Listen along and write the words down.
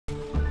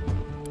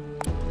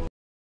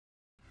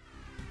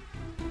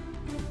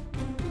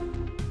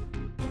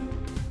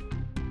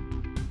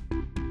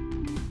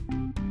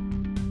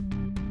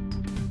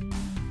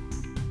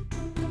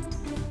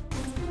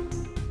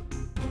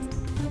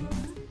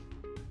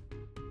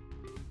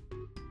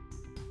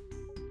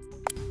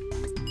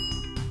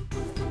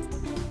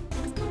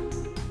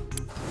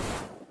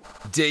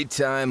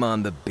Daytime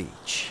on the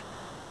beach.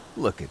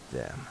 Look at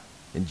them,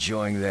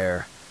 enjoying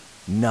their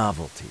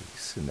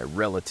novelties and their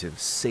relative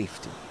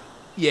safety.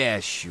 Yeah,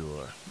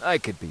 sure, I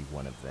could be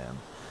one of them.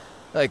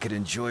 I could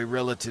enjoy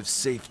relative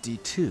safety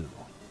too,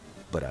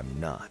 but I'm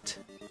not.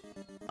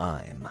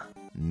 I'm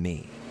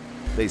me.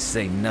 They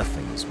say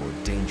nothing is more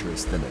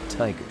dangerous than a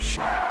tiger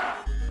shark.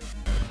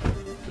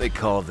 They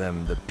call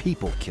them the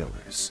people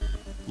killers,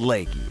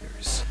 leg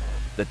eaters,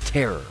 the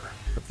terror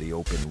of the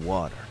open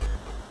water.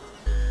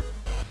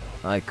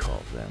 I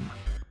call them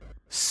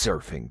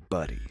surfing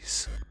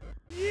buddies.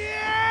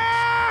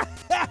 Yeah!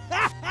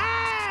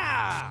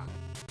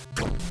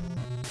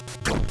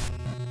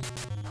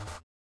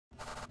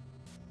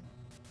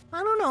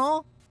 I don't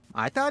know.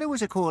 I thought it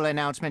was a cool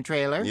announcement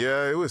trailer.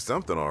 Yeah, it was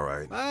something all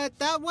right. But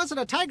that wasn't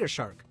a tiger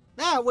shark.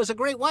 That was a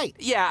great white.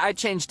 Yeah, I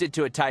changed it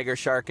to a tiger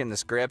shark in the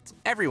script.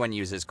 Everyone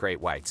uses great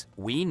whites.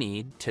 We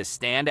need to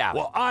stand out.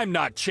 Well, I'm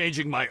not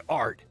changing my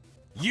art.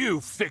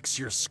 You fix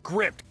your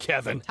script,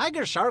 Kevin.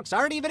 Tiger sharks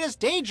aren't even as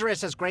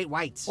dangerous as great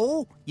whites.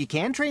 Oh, you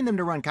can train them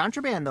to run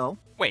contraband, though.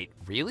 Wait,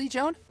 really,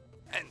 Joan?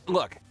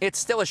 Look, it's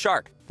still a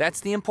shark.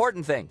 That's the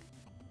important thing.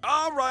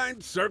 All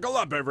right, circle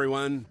up,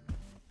 everyone.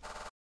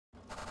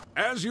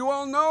 As you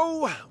all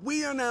know,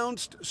 we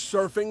announced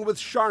Surfing with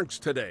Sharks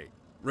today.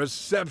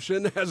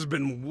 Reception has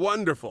been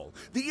wonderful.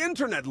 The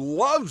internet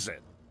loves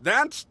it.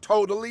 That's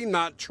totally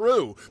not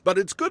true, but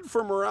it's good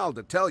for morale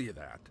to tell you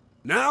that.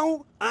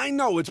 Now, I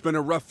know it's been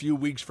a rough few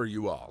weeks for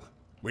you all.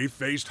 We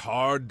faced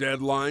hard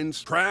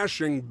deadlines,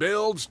 crashing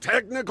builds,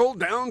 technical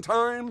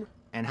downtime.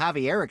 And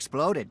Javier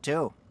exploded,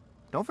 too.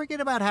 Don't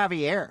forget about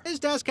Javier. His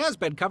desk has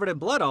been covered in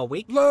blood all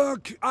week.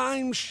 Look,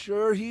 I'm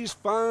sure he's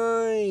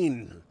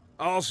fine.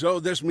 Also,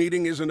 this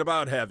meeting isn't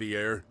about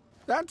Javier.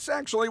 That's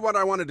actually what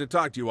I wanted to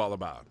talk to you all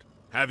about.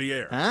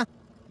 Javier. Huh?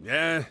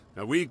 Yeah,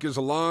 a week is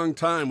a long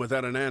time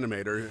without an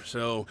animator,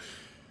 so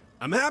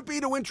I'm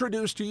happy to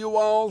introduce to you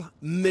all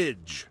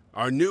Midge,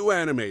 our new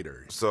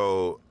animator.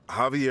 So,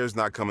 Javier's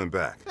not coming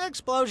back.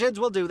 Explosions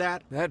will do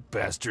that. That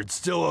bastard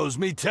still owes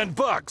me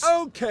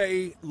 $10.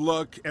 Okay,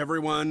 look,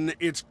 everyone,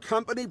 it's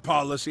company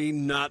policy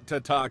not to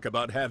talk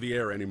about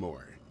Javier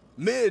anymore.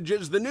 Midge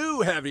is the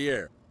new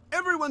Javier.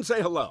 Everyone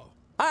say hello.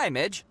 Hi,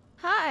 Midge.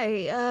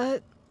 Hi,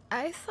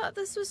 I thought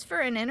this was for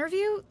an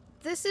interview.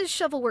 This is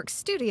Shovelworks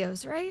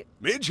Studios, right?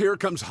 Midge here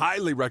comes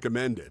highly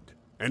recommended.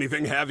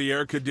 Anything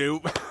Javier could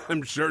do,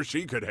 I'm sure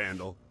she could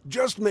handle.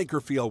 Just make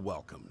her feel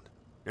welcomed.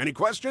 Any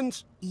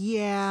questions?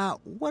 Yeah,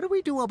 what do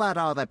we do about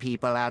all the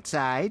people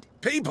outside?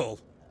 People?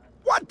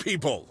 What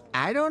people?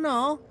 I don't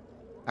know.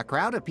 A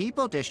crowd of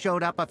people just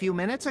showed up a few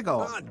minutes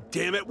ago. God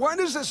damn it, why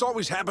does this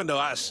always happen to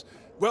us?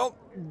 Well,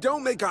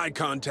 don't make eye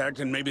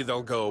contact and maybe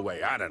they'll go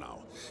away, I don't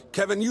know.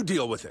 Kevin, you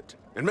deal with it.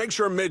 And make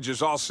sure Midge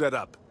is all set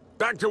up.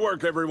 Back to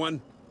work,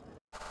 everyone.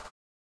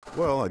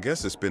 Well, I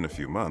guess it's been a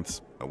few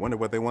months. I wonder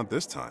what they want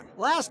this time.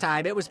 Last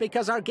time it was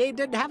because our game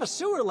didn't have a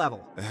sewer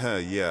level.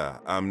 Yeah,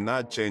 I'm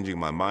not changing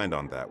my mind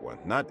on that one.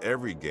 Not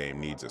every game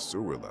needs a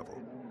sewer level.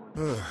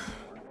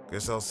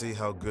 Guess I'll see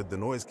how good the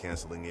noise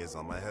canceling is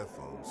on my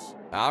headphones.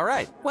 All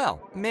right.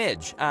 Well,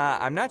 Midge,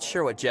 I'm not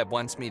sure what Jeb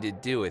wants me to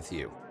do with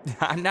you.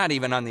 I'm not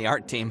even on the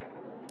art team.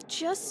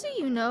 Just so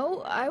you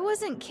know, I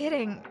wasn't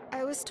kidding.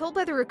 I was told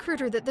by the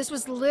recruiter that this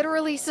was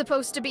literally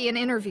supposed to be an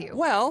interview.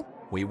 Well,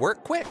 we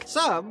work quick.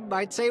 Some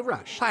might say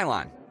rush.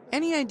 Pylon,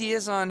 any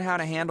ideas on how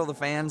to handle the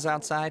fans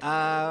outside?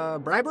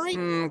 Bribery?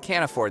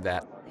 Can't afford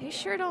that. They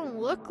sure don't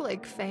look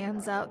like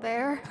fans out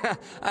there.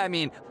 I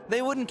mean,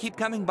 they wouldn't keep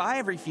coming by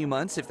every few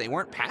months if they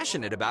weren't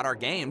passionate about our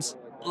games.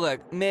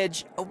 Look,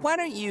 Midge, why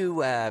don't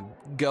you,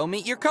 go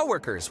meet your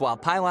coworkers while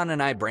Pylon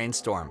and I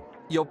brainstorm?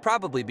 You'll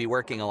probably be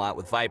working a lot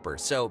with Viper,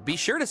 so be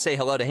sure to say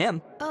hello to him.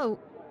 Oh,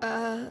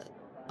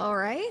 all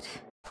right.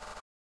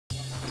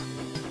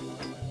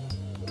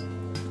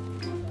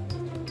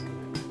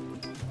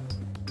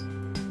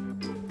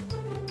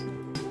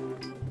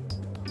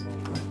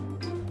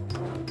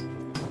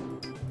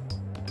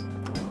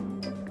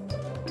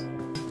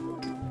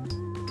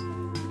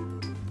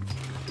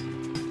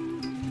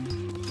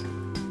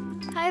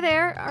 Hi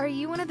there, are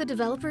you one of the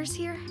developers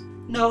here?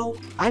 No,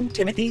 I'm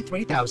Timothy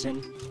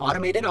 3000,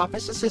 Automated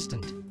Office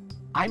Assistant.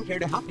 I'm here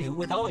to help you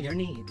with all your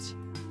needs.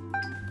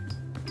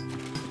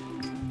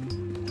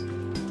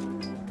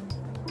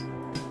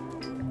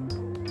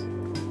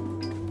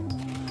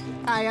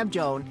 Hi, I'm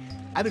Joan.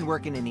 I've been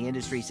working in the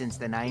industry since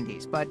the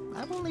 90s, but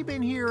I've only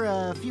been here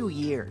a few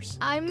years.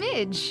 I'm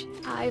Midge.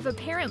 I've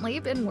apparently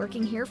been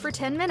working here for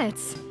 10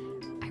 minutes.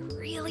 I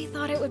really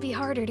thought it would be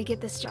harder to get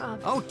this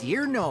job. Oh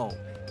dear, no.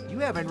 You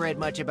haven't read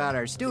much about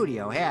our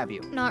studio, have you?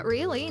 Not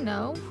really,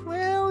 no.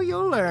 Well,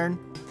 you'll learn.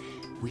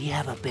 We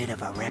have a bit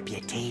of a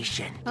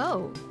reputation.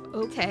 Oh,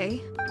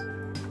 okay.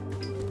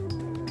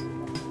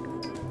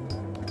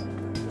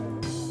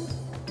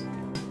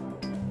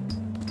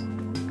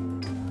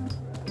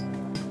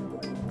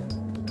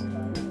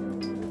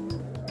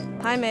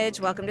 Hi, Midge.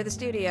 Welcome to the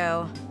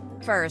studio.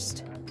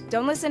 First,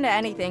 don't listen to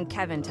anything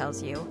Kevin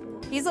tells you.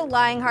 He's a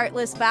lying,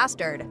 heartless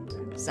bastard.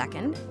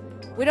 Second,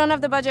 We don't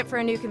have the budget for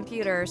a new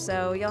computer,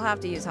 so you'll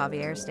have to use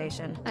Javier's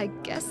station. I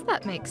guess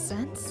that makes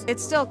sense.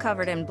 It's still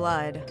covered in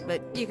blood,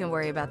 but you can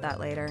worry about that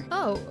later.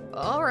 Oh,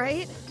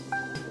 alright.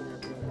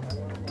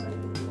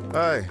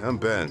 Hi, I'm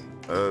Ben.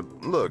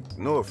 Look,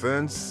 no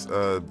offense,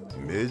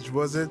 Midge,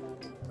 was it?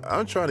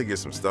 I'm trying to get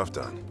some stuff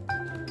done.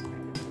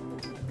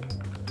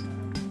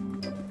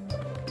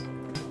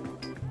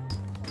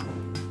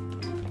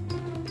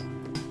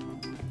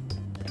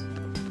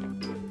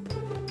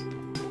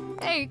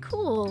 Hey,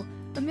 cool.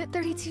 A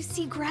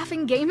MIT-32C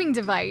graphing gaming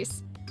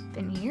device.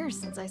 Been years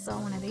since I saw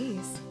one of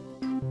these.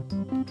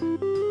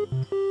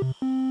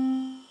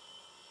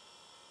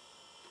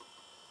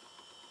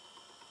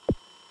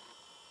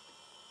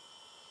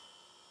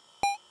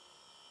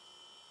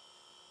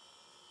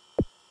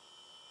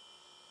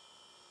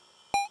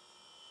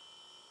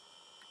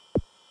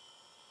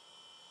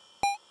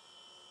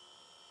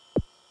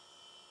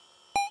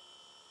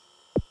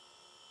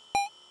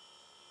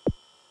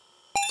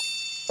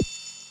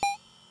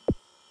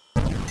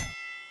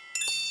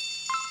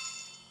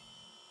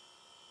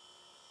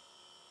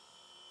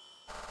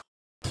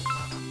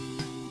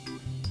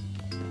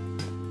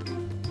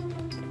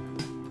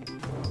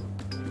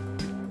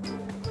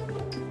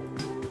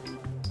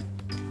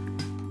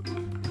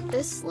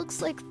 This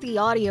looks like the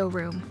audio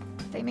room.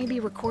 They may be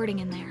recording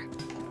in there.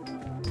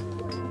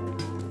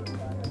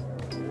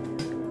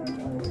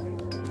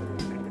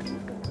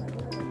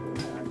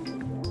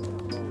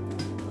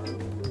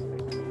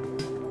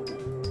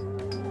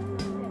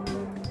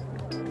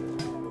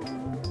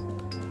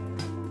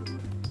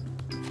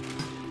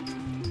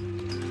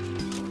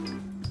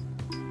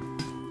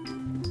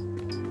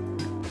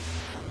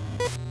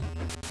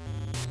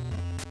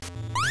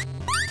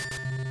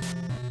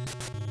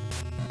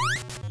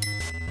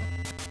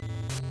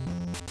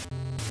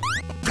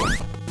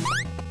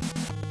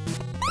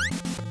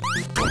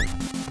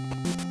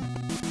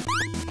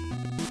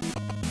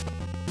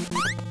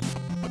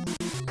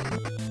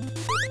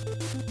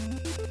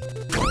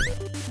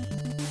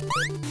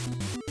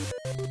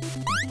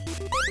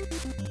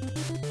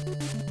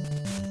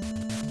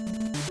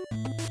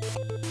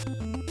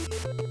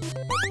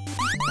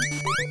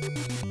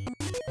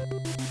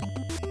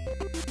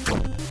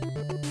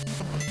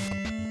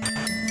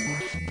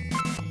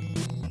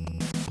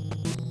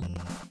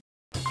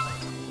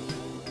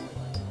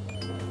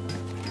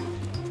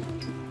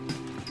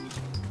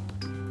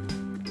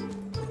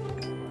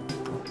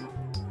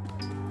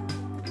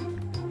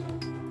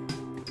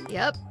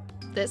 Yep,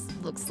 this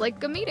looks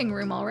like a meeting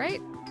room, all right.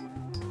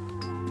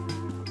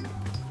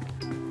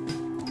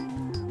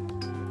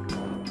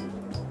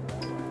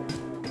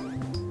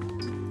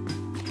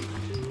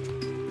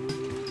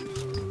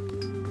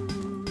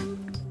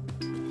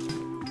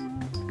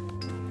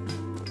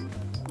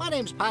 My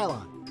name's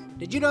Pylon.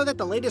 Did you know that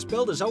the latest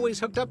build is always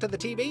hooked up to the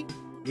TV?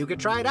 You can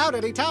try it out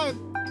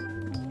anytime.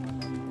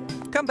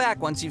 Come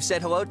back once you've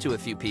said hello to a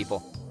few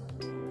people.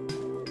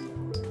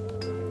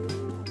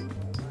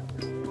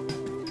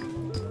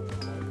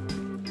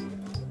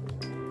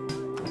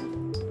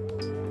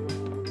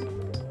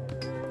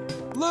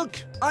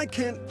 Look, I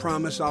can't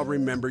promise I'll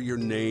remember your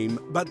name,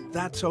 but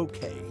that's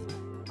okay.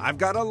 I've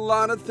got a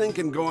lot of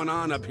thinking going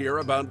on up here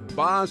about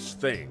boss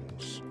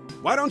things.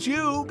 Why don't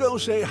you go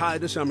say hi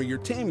to some of your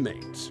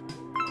teammates?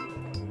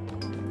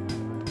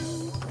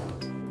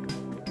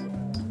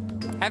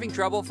 Having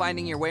trouble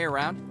finding your way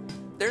around?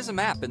 There's a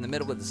map in the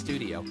middle of the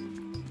studio.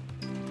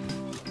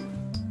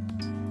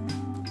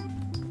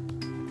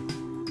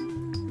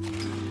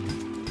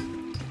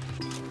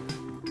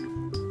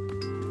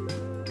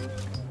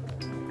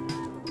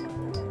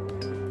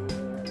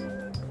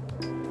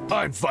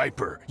 I'm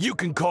Viper. You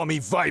can call me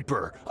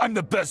Viper. I'm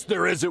the best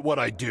there is at what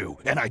I do,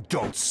 and I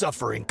don't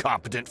suffer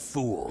incompetent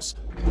fools.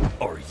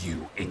 Are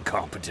you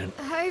incompetent?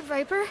 Hi,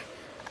 Viper.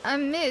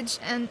 I'm Midge,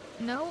 and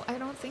no, I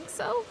don't think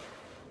so.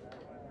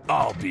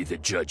 I'll be the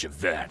judge of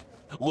that.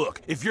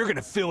 Look, if you're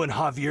gonna fill in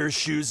Javier's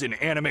shoes in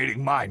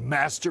animating my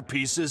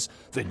masterpieces,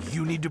 then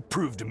you need to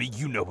prove to me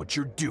you know what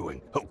you're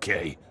doing,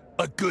 okay?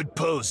 A good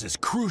pose is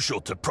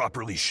crucial to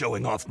properly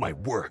showing off my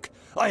work.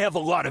 I have a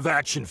lot of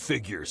action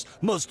figures,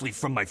 mostly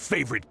from my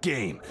favorite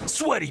game,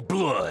 Sweaty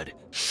Blood.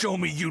 Show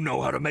me you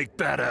know how to make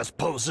badass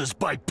poses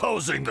by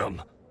posing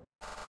them.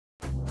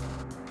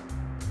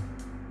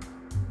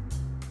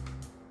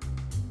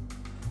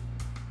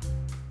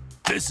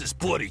 This is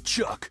Bloody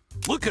Chuck.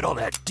 Look at all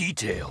that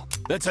detail.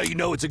 That's how you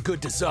know it's a good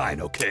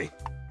design, okay?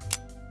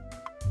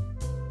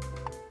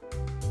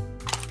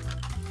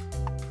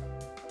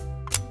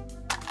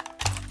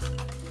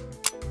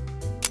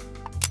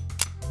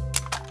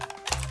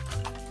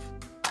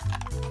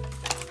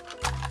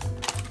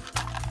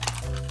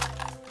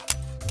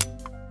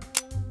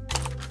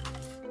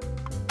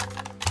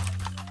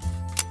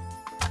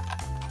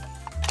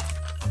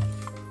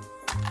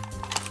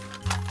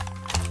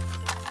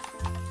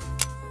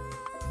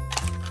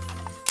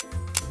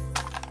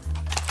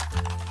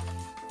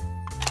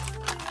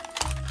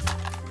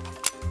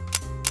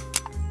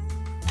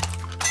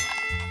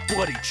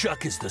 buddy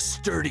Chuck is the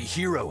sturdy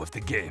hero of the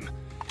game.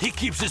 He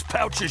keeps his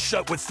pouches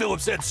shut with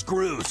Phillips head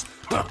screws.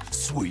 Huh,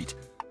 sweet.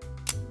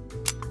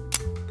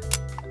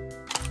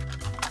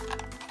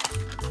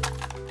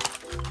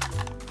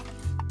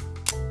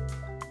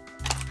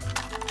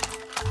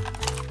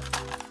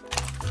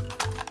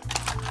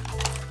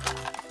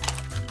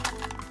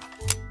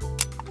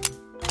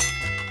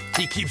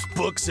 He keeps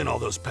books in all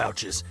those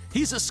pouches.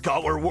 He's a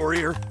scholar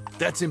warrior.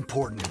 That's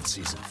important in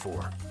Season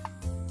 4.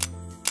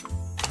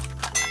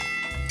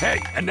 Hey,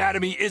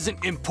 anatomy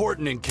isn't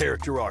important in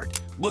character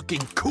art. Looking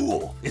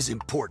cool is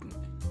important.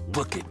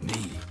 Look at me.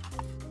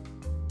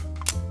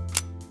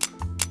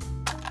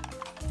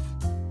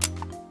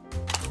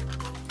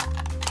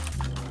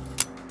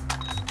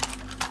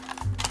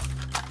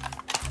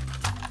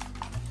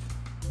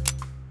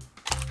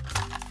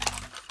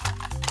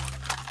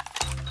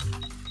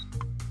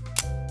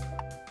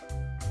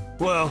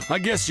 Well, I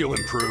guess you'll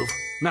improve.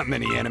 Not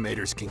many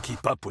animators can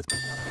keep up with me.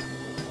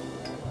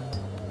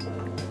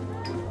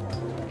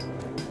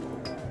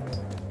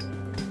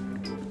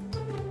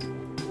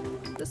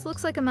 This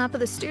looks like a map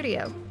of the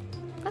studio.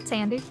 That's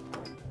handy.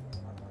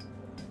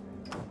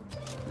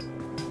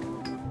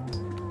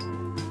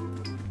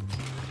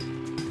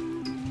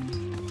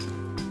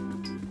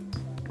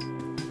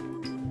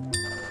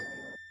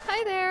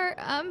 Hi there,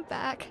 I'm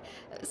back.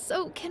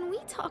 So, can we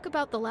talk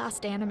about the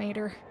last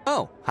animator?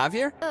 Oh,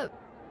 Javier?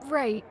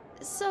 Right.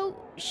 So,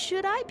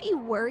 should I be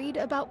worried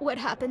about what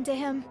happened to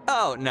him?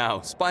 Oh, no.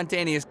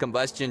 Spontaneous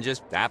combustion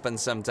just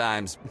happens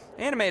sometimes.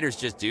 Animators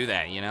just do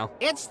that, you know?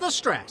 It's the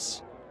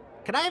stress.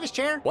 Can I have his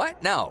chair?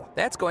 What? No,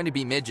 that's going to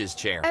be Midge's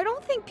chair. I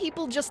don't think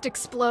people just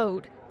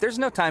explode. There's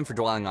no time for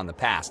dwelling on the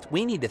past.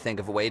 We need to think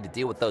of a way to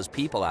deal with those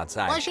people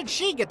outside. Why should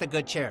she get the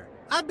good chair?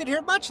 I've been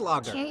here much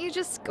longer. Can't you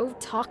just go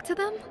talk to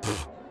them?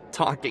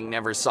 Talking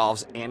never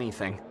solves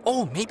anything.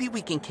 Oh, maybe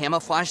we can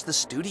camouflage the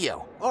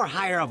studio. Or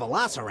hire a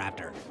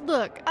velociraptor.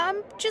 Look,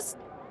 I'm just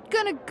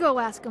gonna go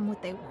ask them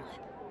what they want.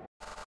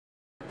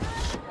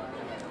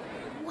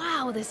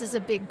 Wow, this is a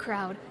big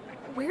crowd.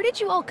 Where did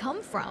you all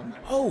come from?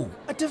 Oh,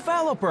 a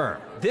developer.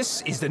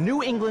 This is the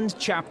New England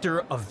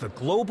chapter of the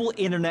Global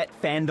Internet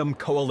Fandom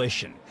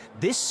Coalition.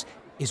 This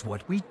is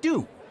what we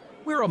do.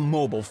 We're a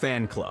mobile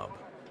fan club.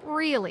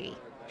 Really?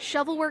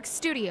 Shovelworks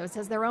Studios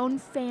has their own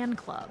fan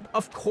club.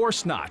 Of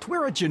course not.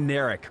 We're a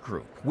generic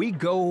group. We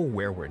go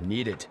where we're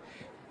needed.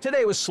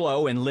 Today was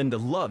slow and Linda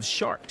loves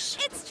sharks.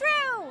 It's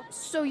true!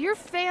 So you're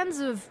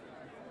fans of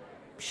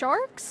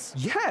sharks?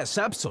 Yes,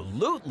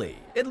 absolutely.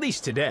 At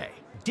least today.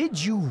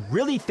 Did you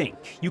really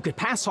think you could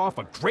pass off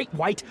a great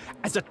white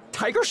as a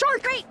tiger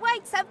shark? Great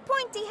whites have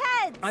pointy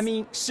heads! I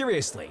mean,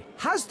 seriously,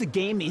 has the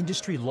game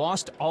industry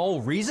lost all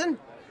reason?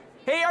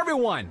 Hey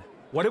everyone,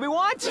 what do we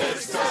want?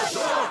 Fix the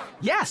shark!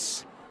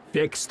 Yes!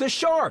 Fix the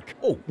shark!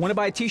 Oh, wanna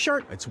buy a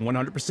t-shirt? It's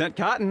 100%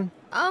 cotton.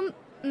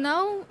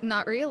 No,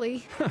 not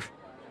really.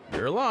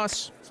 Your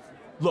loss.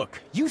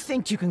 Look, you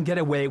think you can get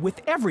away with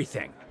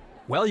everything.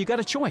 Well, you got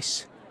a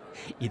choice.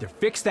 Either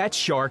fix that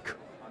shark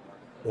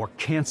or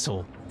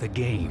cancel the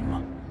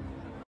game.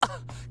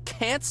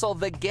 Cancel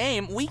the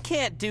game? We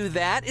can't do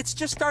that. It's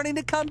just starting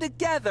to come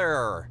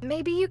together.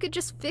 Maybe you could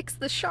just fix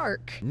the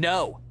shark.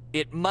 No,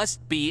 it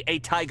must be a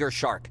tiger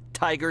shark.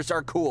 Tigers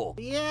are cool.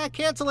 Yeah,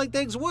 canceling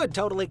things would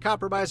totally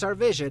compromise our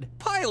vision.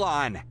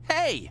 Pylon,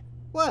 hey!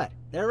 What?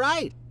 They're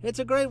right. It's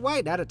a great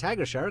white, not a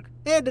tiger shark.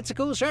 And it's a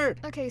cool shirt.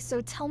 Okay,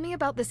 so tell me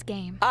about this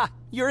game. Ah,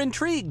 you're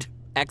intrigued.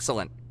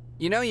 Excellent.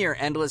 You know your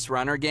endless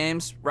runner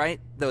games,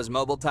 right? Those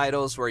mobile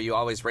titles where you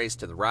always race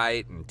to the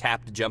right and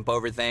tap to jump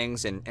over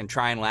things and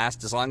try and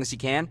last as long as you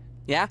can?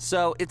 Yeah?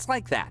 So it's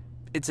like that.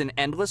 It's an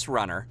endless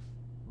runner,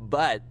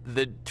 but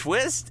the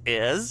twist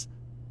is,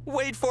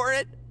 wait for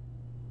it,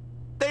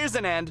 there's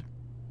an end.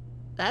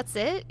 That's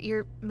it?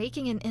 You're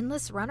making an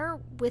endless runner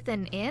with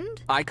an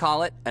end? I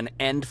call it an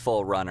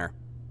endful runner.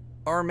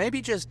 Or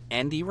maybe just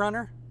endy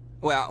runner?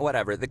 Well,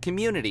 whatever. The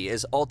community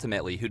is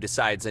ultimately who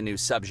decides a new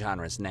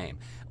subgenre's name.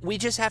 We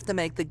just have to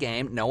make the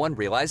game no one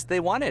realized they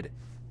wanted.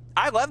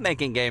 I love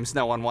making games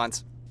no one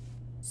wants.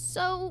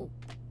 So,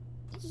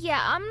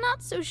 yeah, I'm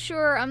not so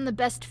sure I'm the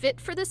best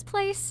fit for this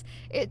place.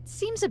 It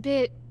seems a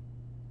bit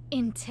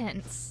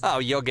intense. Oh,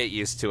 you'll get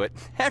used to it.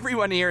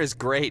 Everyone here is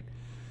great.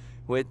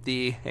 With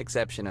the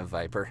exception of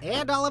Viper.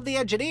 And all of the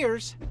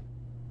engineers.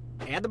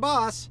 And the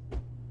boss.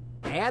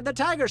 And the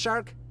tiger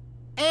shark.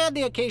 And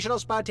the occasional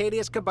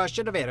spontaneous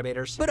combustion of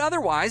animators. But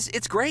otherwise,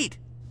 it's great.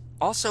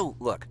 Also,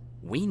 look,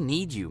 we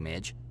need you,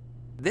 Midge.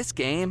 This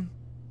game,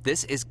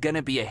 this is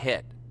gonna be a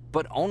hit,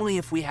 but only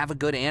if we have a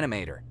good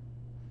animator.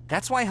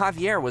 That's why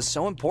Javier was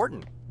so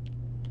important.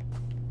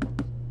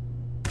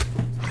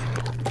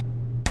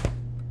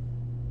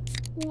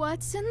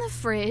 What's in the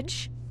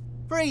fridge?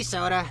 Free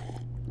soda.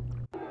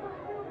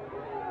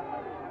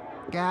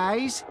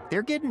 Guys,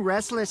 they're getting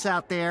restless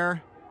out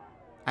there.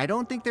 I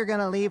don't think they're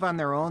gonna leave on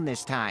their own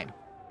this time.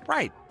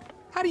 Right.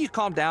 How do you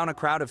calm down a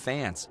crowd of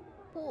fans?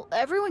 Well,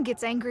 everyone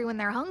gets angry when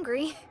they're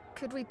hungry.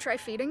 Could we try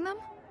feeding them?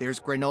 There's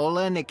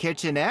granola in the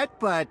kitchenette,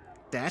 but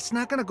that's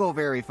not gonna go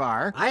very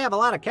far. I have a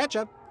lot of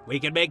ketchup. We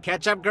can make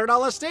ketchup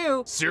granola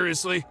stew.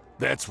 Seriously?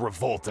 That's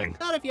revolting.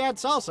 Not if you add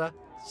salsa.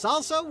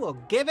 Salsa will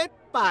give it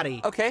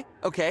body. Okay.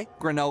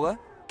 Granola,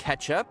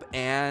 ketchup,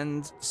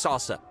 and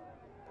salsa.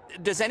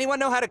 Does anyone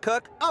know how to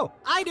cook? Oh,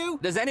 I do.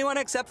 Does anyone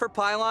except for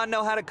Pylon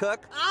know how to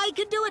cook? I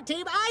can do it,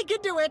 team. I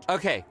can do it.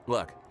 Okay,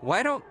 look.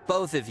 Why don't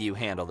both of you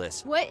handle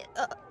this? What?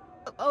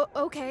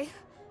 Okay.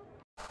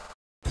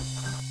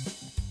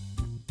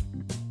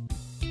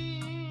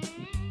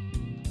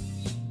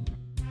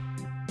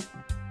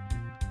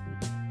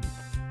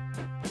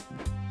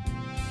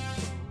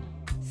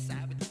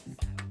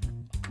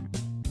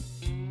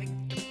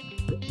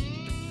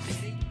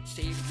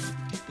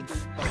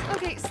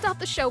 Okay, stop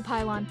the show,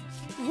 Pylon.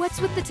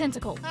 What's with the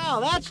tentacle? Oh,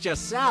 that's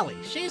just Sally.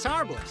 She's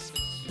harmless.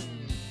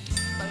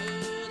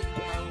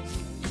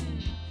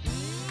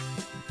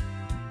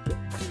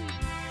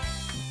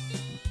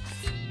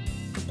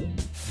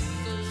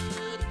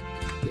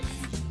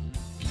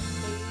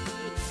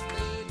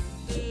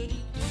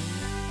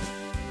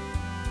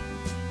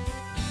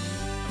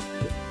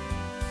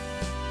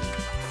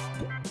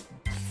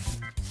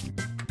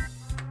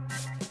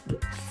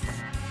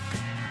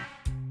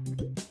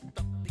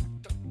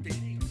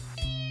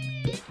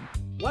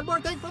 One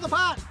more thing for the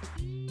pot.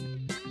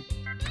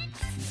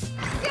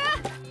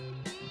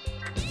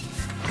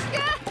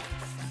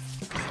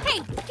 Hey,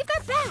 give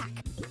that back!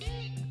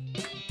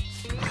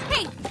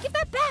 Hey, give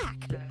that back!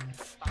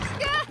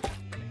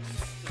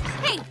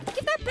 Hey,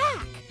 give that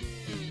back!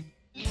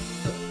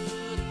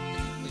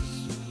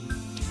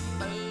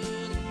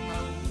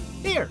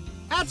 Here,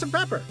 add some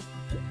pepper.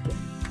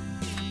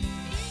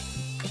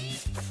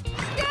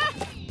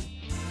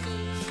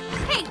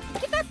 Hey,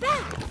 give that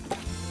back!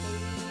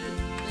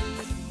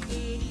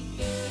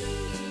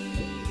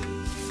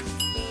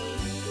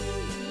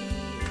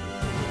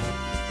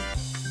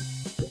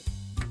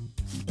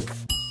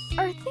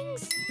 Are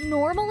things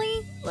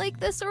normally like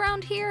this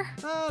around here?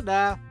 Oh,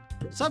 nah.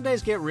 Some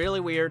days get really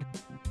weird.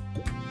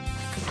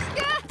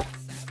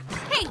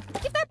 Hey,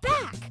 give that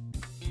back!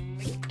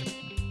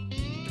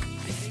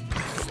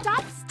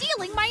 Stop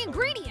stealing my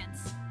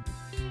ingredients!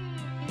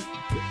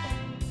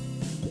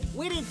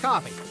 We need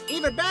coffee.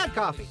 Even bad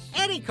coffee.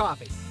 Any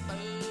coffee.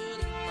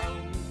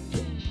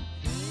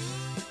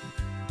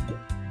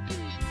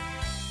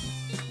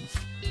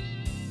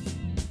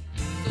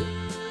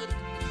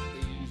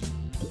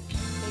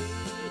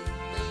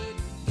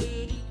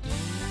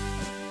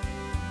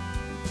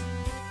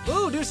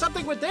 Ooh, do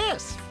something with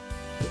this.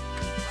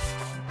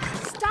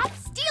 Stop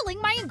stealing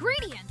my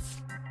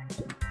ingredients!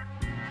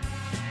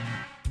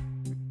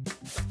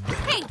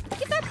 Hey,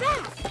 give that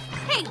back!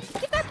 Hey,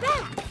 give that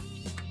back!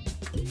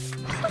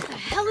 What the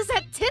hell is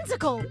that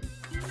tentacle?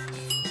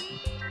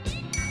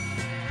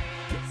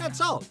 Add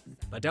salt.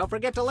 But don't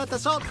forget to let the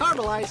salt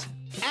caramelize.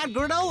 Add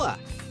granola.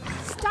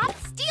 Stop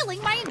stealing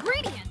my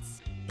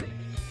ingredients!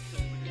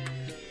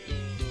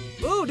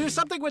 Ooh, do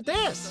something with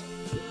this.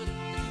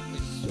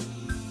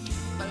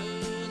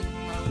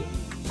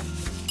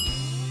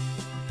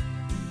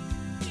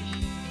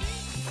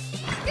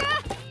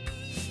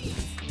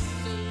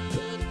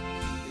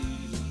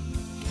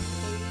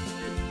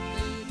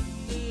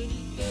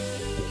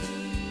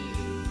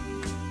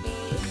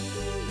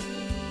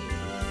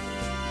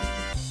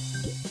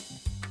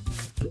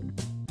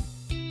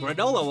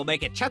 Granola will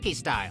make it Chucky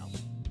style.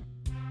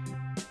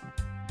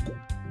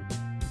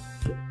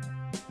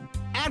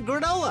 Add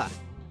granola.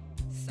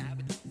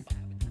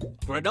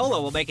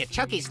 Granola will make it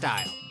Chucky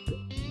style.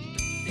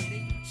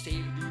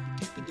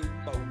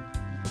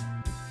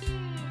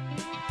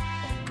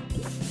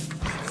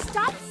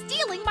 Stop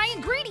stealing my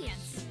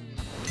ingredients!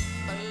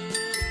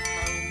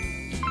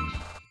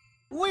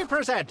 We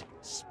present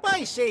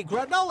spicy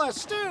granola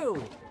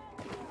stew.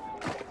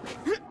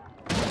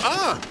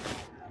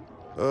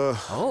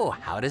 Oh,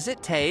 how does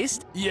it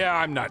taste? Yeah,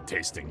 I'm not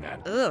tasting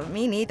that. Ugh,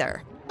 me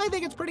neither. I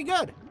think it's pretty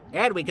good.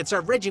 And we can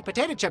serve Reggie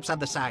potato chips on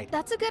the side.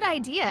 That's a good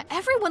idea.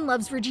 Everyone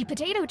loves Reggie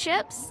potato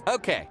chips.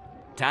 Okay,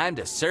 time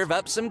to serve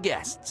up some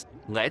guests.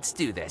 Let's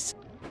do this.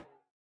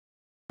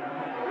 Come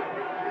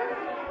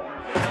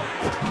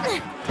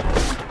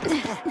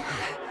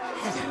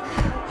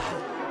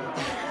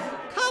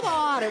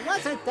on, it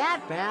wasn't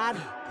that bad.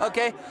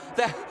 Okay,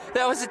 that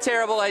was a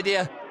terrible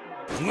idea.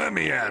 Let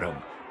me at him.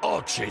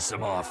 I'll chase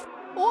him off.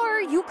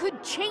 Or you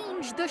could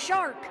change the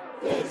shark.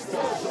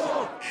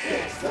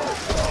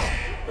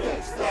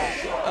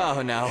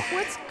 Oh no.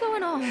 What's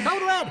going on?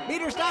 Code red,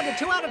 meter's down to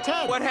 2 out of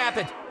 10. What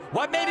happened?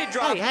 What made it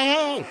drop?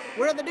 Hey,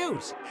 we're in the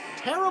news.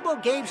 Terrible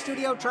game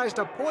studio tries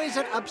to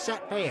poison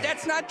upset fans.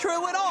 That's not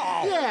true at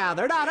all. Yeah,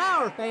 they're not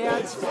our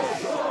fans.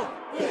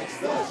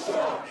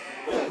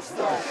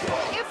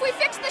 If we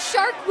fix the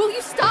shark, will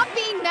you stop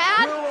being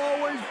mad? We'll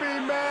always be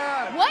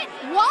mad. What?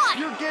 Why?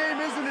 Your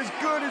game isn't as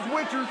good as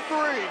Witcher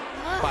 3.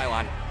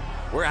 Pylon,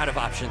 we're out of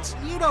options.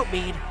 You don't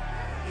mean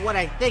what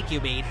I think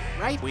you mean,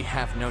 right? We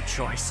have no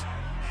choice.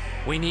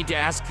 We need to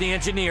ask the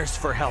engineers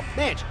for help.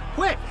 Midge,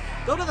 quick!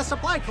 Go to the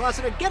supply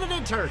closet and get an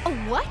intern. A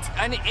what?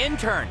 An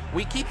intern.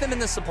 We keep them in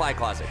the supply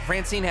closet.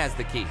 Francine has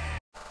the key.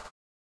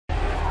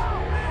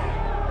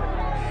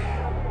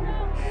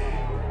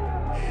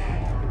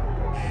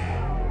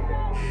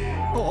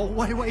 Oh,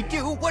 what do I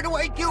do? What do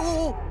I do?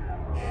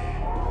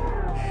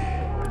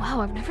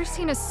 Wow, I've never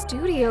seen a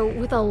studio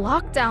with a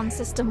lockdown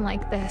system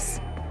like this.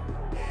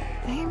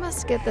 They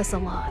must get this a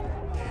lot.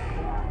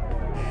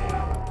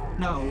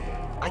 No,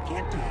 I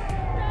can't do it.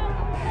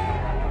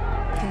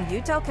 Can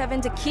you tell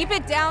Kevin to keep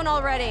it down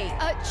already?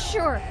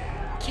 Sure.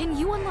 Can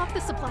you unlock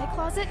the supply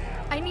closet?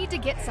 I need to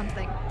get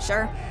something.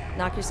 Sure.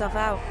 Knock yourself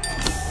out.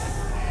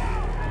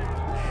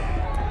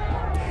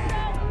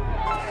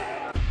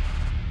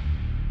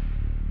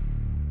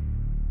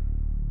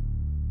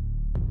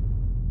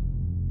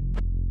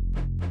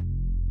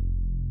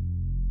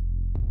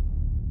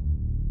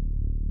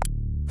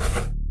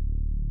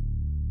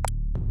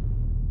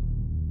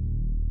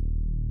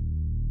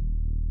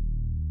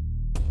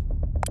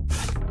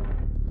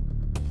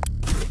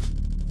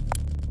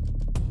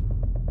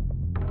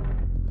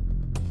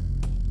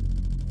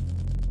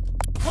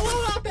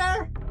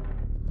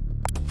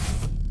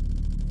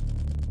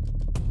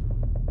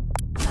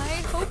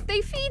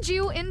 They feed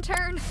you,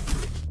 intern.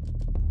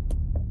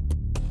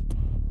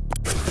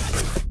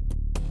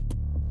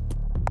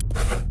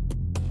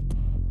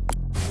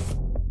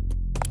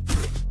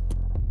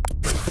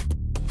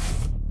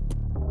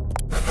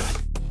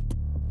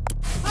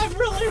 I'm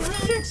really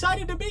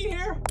excited to be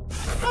here.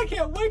 I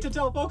can't wait to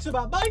tell folks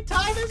about my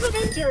time as an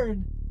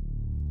intern.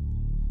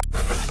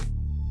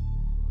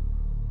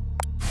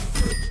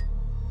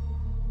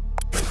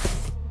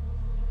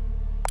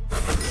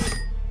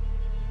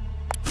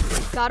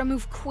 Gotta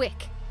move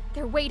quick.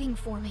 They're waiting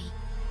for me.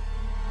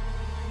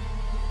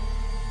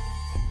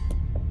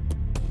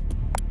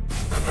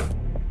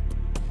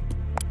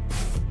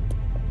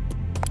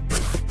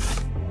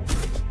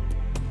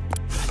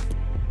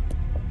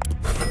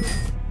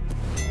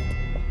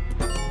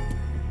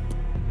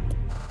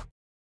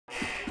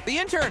 The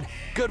intern!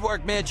 Good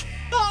work, Midge.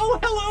 Oh,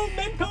 hello,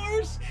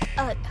 mentors!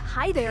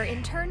 Hi there,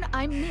 intern.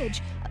 I'm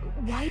Midge.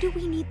 Why do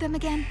we need them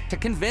again? To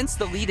convince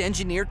the lead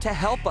engineer to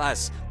help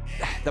us.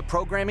 The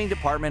programming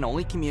department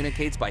only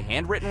communicates by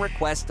handwritten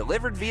requests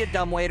delivered via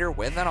dumbwaiter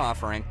with an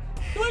offering.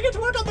 Do I get to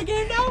work on the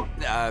game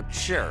now?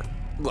 Sure.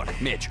 Look,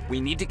 Midge,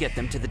 we need to get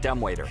them to the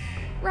dumbwaiter.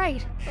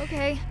 Right,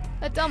 okay.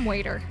 A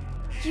dumbwaiter.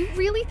 You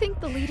really think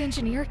the lead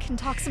engineer can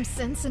talk some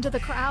sense into the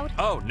crowd?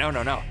 Oh,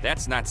 no.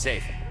 That's not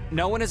safe.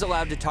 No one is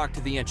allowed to talk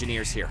to the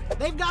engineers here.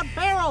 They've got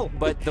Barrel!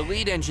 But the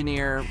lead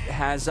engineer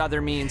has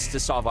other means to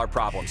solve our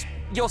problems.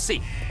 You'll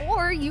see.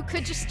 Or you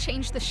could just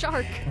change the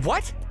shark.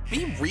 What?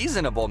 Be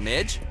reasonable,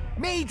 Midge.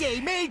 Mayday,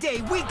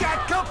 mayday, we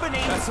got company!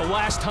 That's the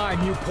last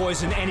time you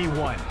poison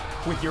anyone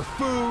with your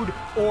food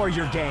or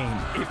your game.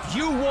 If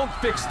you won't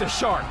fix the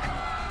shark,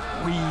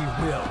 we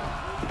will.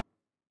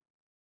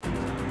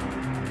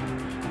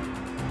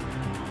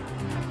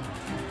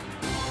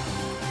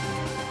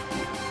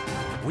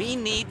 We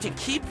need to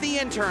keep the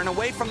intern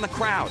away from the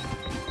crowd.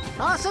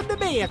 Awesome to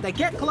me if they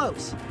get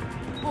close.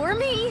 Or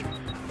me.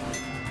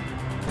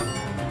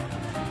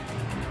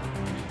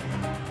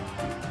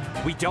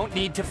 We don't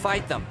need to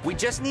fight them. We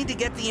just need to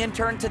get the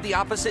intern to the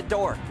opposite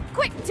door.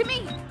 Quick, to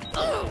me!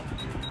 Ugh.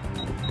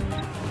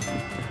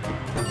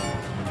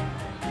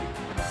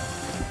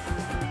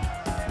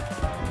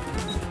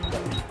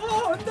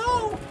 Oh,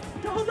 no!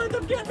 Don't let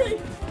them get me!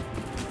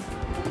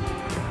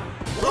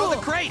 Throw the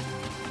crate!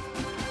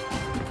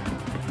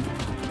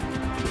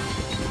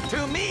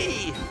 To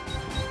me!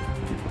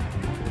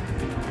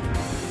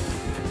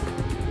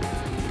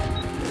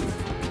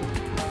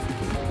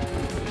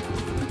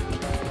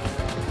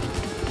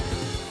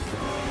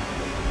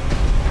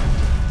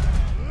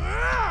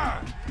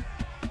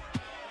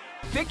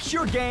 Fix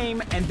your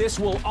game, and this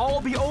will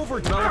all be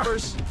over,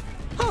 developers.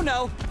 Oh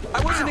no,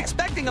 I wasn't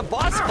expecting a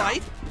boss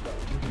fight.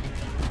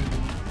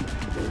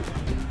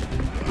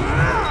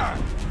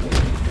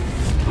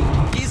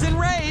 He's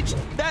enraged.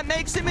 That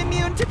makes him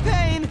immune to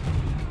pain.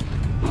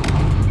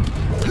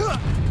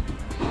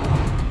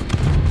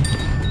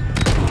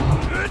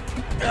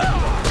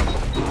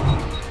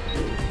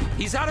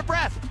 He's out of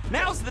breath.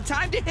 Now's the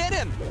time to hit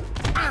him.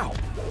 Ow!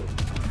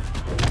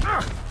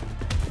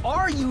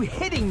 Are you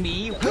hitting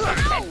me with a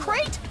pet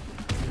crate?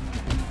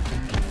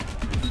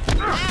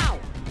 Ow!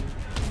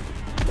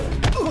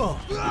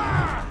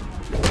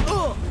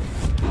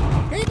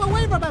 Keep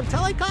away from him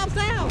till he calms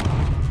down!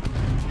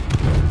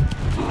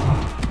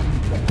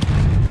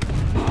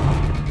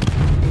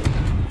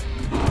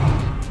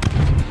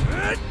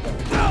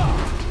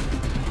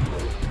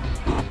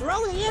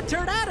 Throw the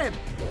intern at him!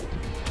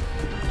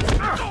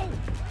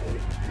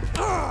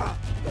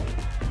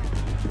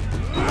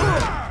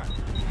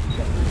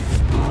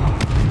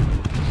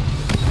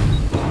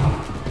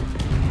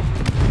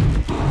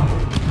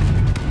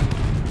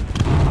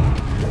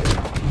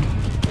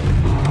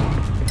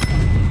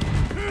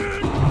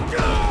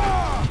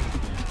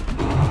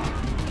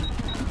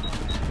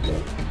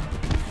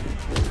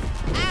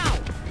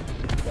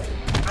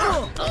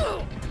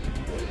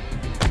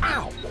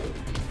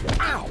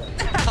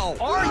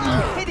 Are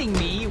you hitting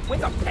me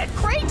with a pet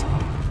crate?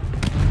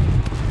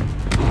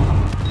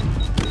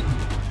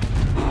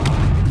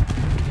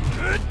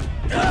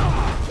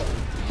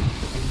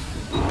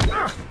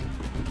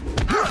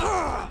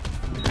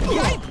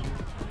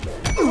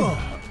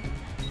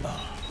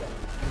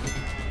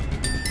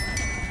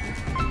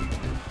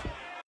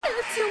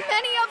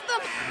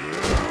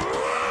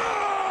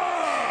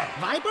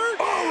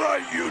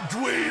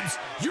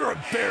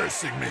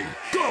 embarrassing me.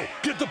 Go,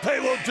 get the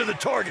payload to the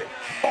target.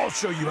 I'll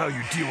show you how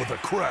you deal with a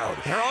crowd.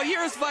 They're all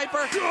yours,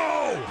 Viper.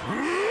 Go!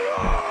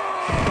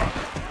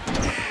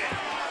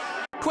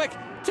 Quick,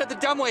 to the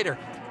dumbwaiter.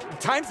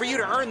 Time for you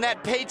to earn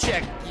that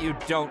paycheck you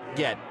don't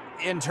get,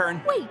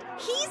 intern. Wait,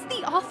 he's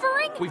the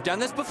offering? We've done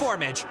this before,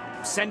 Midge.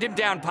 Send him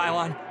down,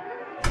 Pylon.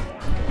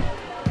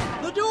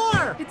 The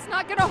door! It's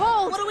not gonna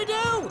hold. What do we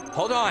do?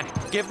 Hold on.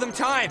 Give them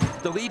time.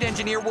 The lead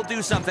engineer will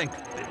do something.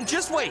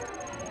 Just wait.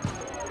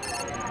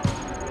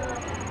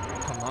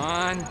 Come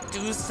on,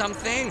 do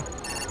something.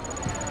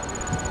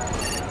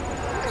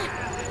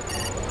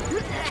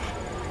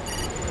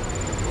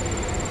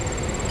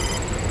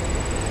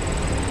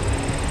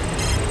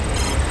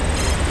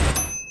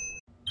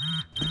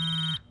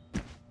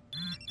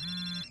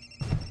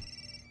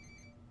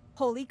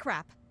 Holy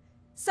crap.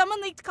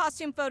 Someone leaked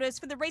costume photos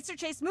for the Racer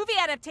Chase movie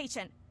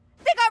adaptation.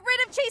 They got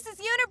rid of Chase's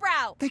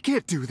unibrow! They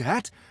can't do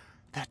that.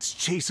 That's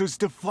Chaser's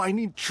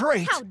defining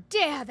trait. How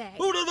dare they?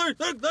 Who do they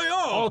think they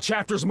are? All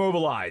chapters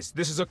mobilized.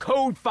 This is a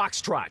code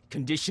Foxtrot,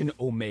 condition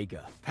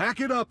Omega. Pack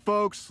it up,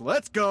 folks.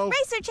 Let's go.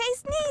 Racer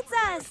Chase needs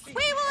us! We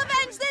will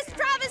avenge this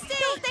travesty!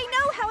 Don't they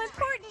know how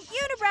important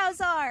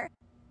unibrows are?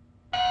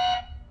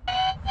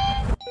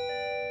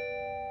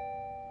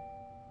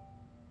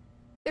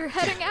 They're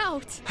heading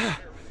out.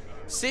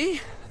 See?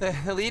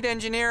 The lead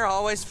engineer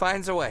always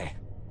finds a way.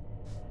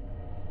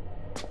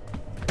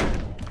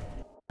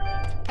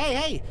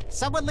 Hey,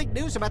 someone leaked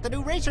news about the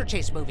new Racer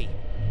Chase movie.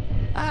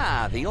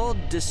 Ah, the old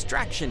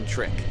distraction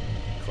trick.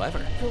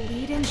 Clever. The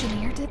lead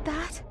engineer did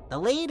that? The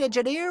lead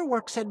engineer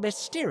works in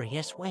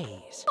mysterious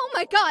ways. Oh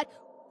my god!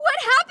 What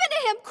happened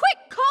to him?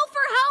 Quick, call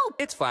for help!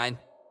 It's fine.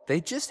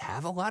 They just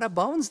have a lot of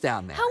bones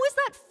down there. How is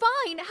that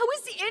fine? How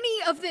is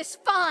any of this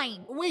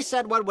fine? We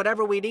send one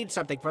whenever we need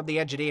something from the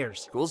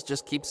engineers. Schools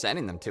just keep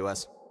sending them to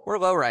us. We're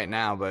low right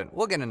now, but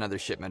we'll get another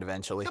shipment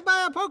eventually. Come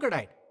by a poker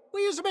night.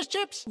 We use them as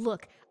chips.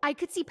 Look, I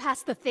could see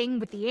past the thing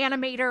with the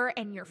animator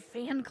and your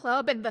fan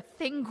club and the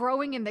thing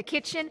growing in the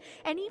kitchen,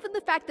 and even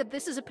the fact that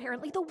this is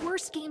apparently the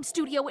worst game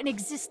studio in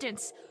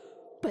existence.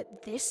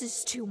 But this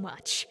is too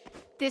much.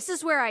 This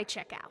is where I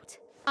check out.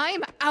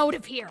 I'm out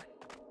of here.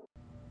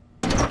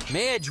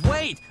 Midge,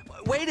 wait!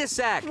 Wait a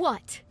sec!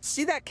 What?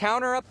 See that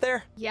counter up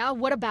there? Yeah,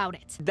 what about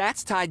it?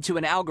 That's tied to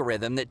an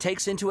algorithm that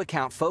takes into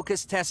account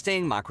focus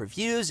testing, mock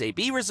reviews,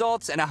 A/B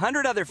results, and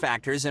 100 other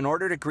factors in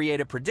order to create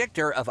a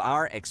predictor of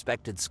our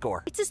expected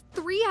score. It says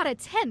 3 out of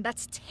 10.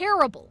 That's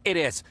terrible. It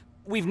is.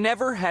 We've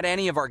never had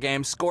any of our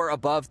games score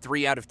above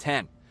 3 out of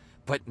 10.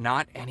 But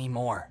not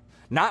anymore.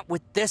 Not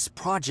with this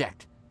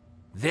project.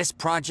 This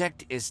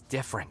project is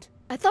different.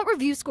 I thought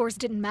review scores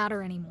didn't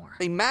matter anymore.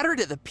 They matter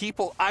to the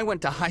people I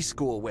went to high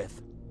school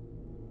with.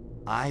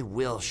 I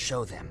will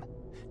show them.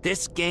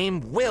 This game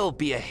will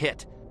be a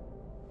hit.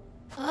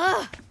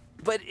 Ugh!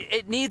 But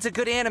it needs a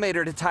good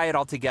animator to tie it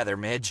all together,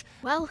 Midge.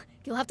 Well,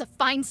 you'll have to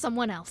find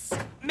someone else.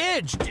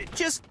 Midge,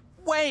 just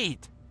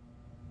wait!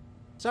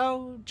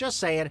 So, just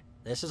saying,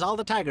 this is all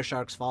the Tiger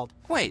Shark's fault.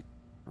 Wait,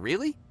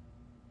 really?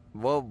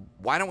 Well,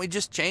 why don't we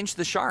just change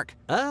the shark?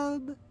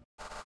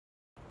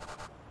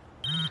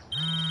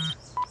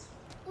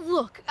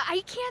 Look,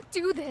 I can't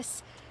do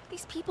this.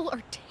 These people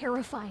are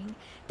terrifying.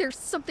 There's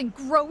something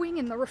growing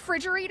in the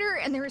refrigerator,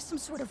 and there is some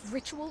sort of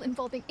ritual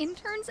involving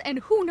interns, and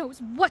who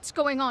knows what's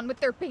going on with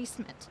their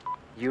basement.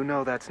 You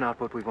know that's not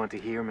what we want to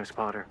hear, Miss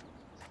Potter.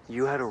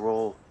 You had a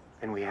role,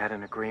 and we had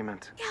an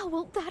agreement. Yeah,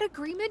 well, that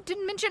agreement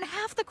didn't mention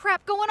half the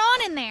crap going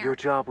on in there. Your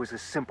job was a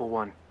simple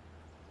one.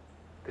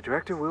 The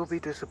director will be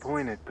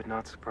disappointed, but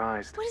not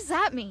surprised. What does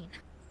that mean?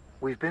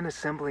 We've been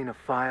assembling a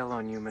file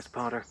on you, Miss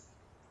Potter.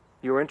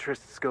 Your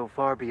interests go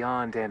far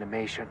beyond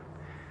animation.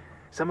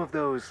 Some of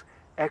those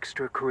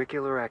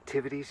extracurricular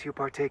activities you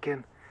partake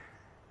in,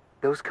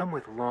 those come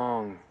with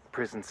long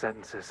prison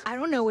sentences. I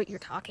don't know what you're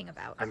talking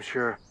about. I'm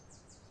sure.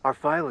 Our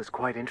file is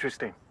quite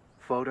interesting.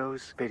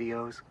 Photos,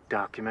 videos,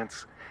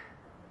 documents.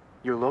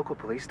 Your local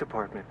police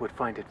department would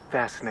find it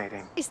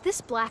fascinating. Is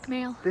this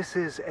blackmail? This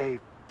is a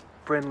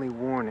friendly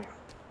warning.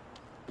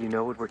 You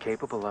know what we're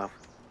capable of.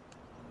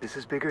 This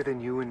is bigger than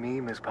you and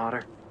me, Miss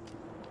Potter.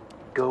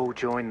 Go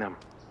join them.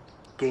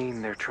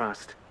 Gain their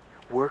trust.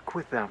 Work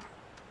with them.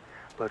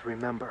 But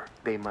remember,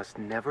 they must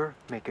never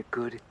make a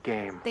good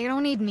game. They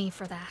don't need me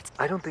for that.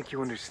 I don't think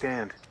you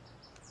understand.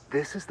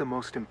 This is the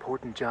most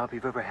important job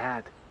you've ever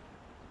had.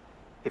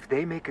 If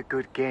they make a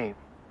good game,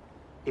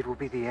 it will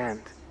be the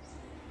end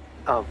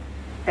of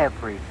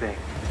everything.